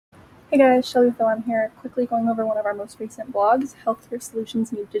Hey guys, Shelby Phillem here, quickly going over one of our most recent blogs, Healthcare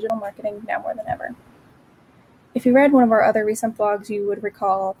Solutions Need Digital Marketing Now More Than Ever. If you read one of our other recent blogs, you would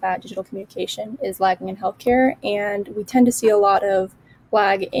recall that digital communication is lagging in healthcare, and we tend to see a lot of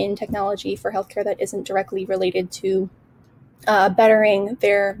lag in technology for healthcare that isn't directly related to bettering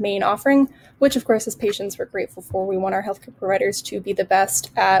their main offering, which of course as patients we're grateful for. We want our healthcare providers to be the best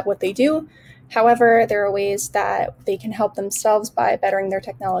at what they do. However, there are ways that they can help themselves by bettering their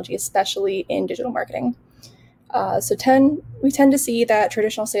technology, especially in digital marketing. We tend to see that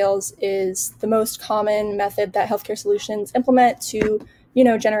traditional sales is the most common method that healthcare solutions implement to,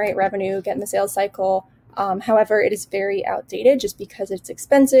 generate revenue, get in the sales cycle. However, it is very outdated just because it's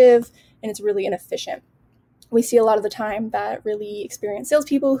expensive and it's really inefficient. We see a lot of the time that really experienced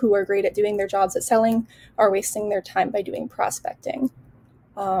salespeople who are great at doing their jobs at selling are wasting their time by doing prospecting.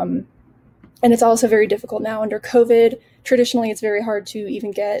 And it's also very difficult now under COVID. Traditionally, it's very hard to even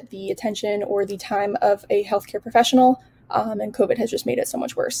get the attention or the time of a healthcare professional, and COVID has just made it so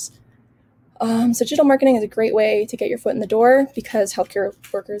much worse. So digital marketing is a great way to get your foot in the door because healthcare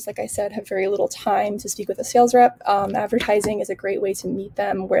workers, like I said, have very little time to speak with a sales rep. Advertising is a great way to meet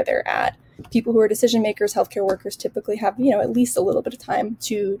them where they're at. People who are decision makers, healthcare workers, typically have, at least a little bit of time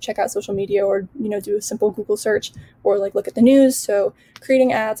to check out social media or, do a simple Google search or look at the news. So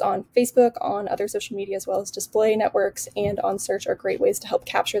creating ads on Facebook, on other social media, as well as display networks and on search are great ways to help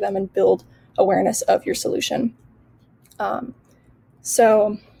capture them and build awareness of your solution.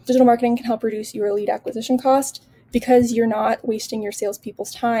 So digital marketing can help reduce your lead acquisition cost because you're not wasting your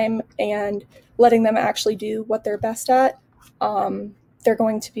salespeople's time and letting them actually do what they're best at. They're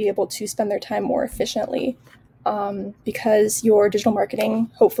going to be able to spend their time more efficiently because your digital marketing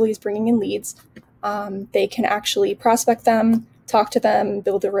hopefully is bringing in leads. They can actually prospect them, talk to them,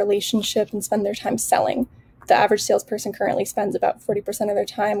 build a relationship, and spend their time selling. The average salesperson currently spends about 40% of their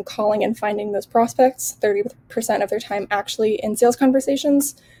time calling and finding those prospects, 30% of their time actually in sales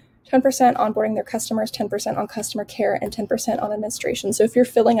conversations, 10% onboarding their customers, 10% on customer care, and 10% on administration. So if you're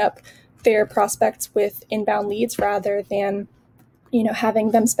filling up their prospects with inbound leads rather than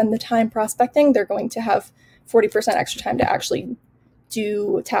having them spend the time prospecting, they're going to have 40% extra time to actually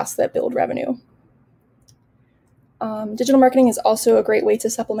do tasks that build revenue. Digital marketing is also a great way to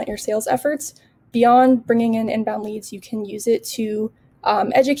supplement your sales efforts. Beyond bringing in inbound leads, you can use it to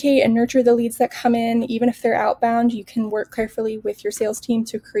educate and nurture the leads that come in. Even if they're outbound, you can work carefully with your sales team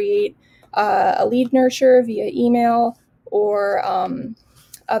to create a lead nurture via email or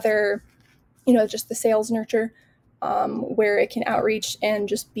other, just the sales nurture. Where it can outreach and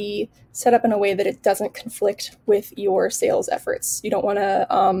just be set up in a way that it doesn't conflict with your sales efforts. You don't want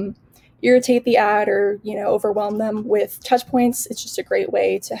to irritate the ad or overwhelm them with touch points. It's just a great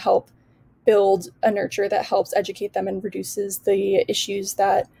way to help build a nurture that helps educate them and reduces the issues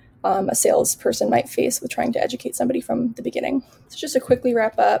that a salesperson might face with trying to educate somebody from the beginning. So just to quickly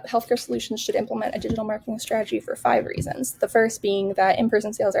wrap up, healthcare solutions should implement a digital marketing strategy for 5 reasons. The first being that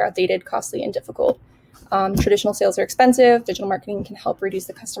in-person sales are outdated, costly, and difficult. Traditional sales are expensive. Digital marketing can help reduce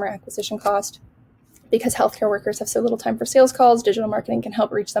the customer acquisition cost. Because healthcare workers have so little time for sales calls, digital marketing can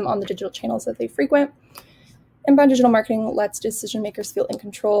help reach them on the digital channels that they frequent. Inbound digital marketing lets decision makers feel in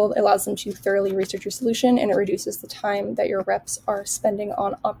control. It allows them to thoroughly research your solution, and it reduces the time that your reps are spending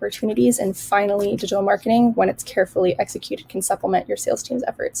on opportunities. And finally, digital marketing, when it's carefully executed, can supplement your sales team's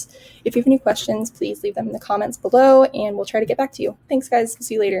efforts. If you have any questions, please leave them in the comments below, and we'll try to get back to you. Thanks, guys.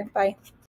 See you later. Bye.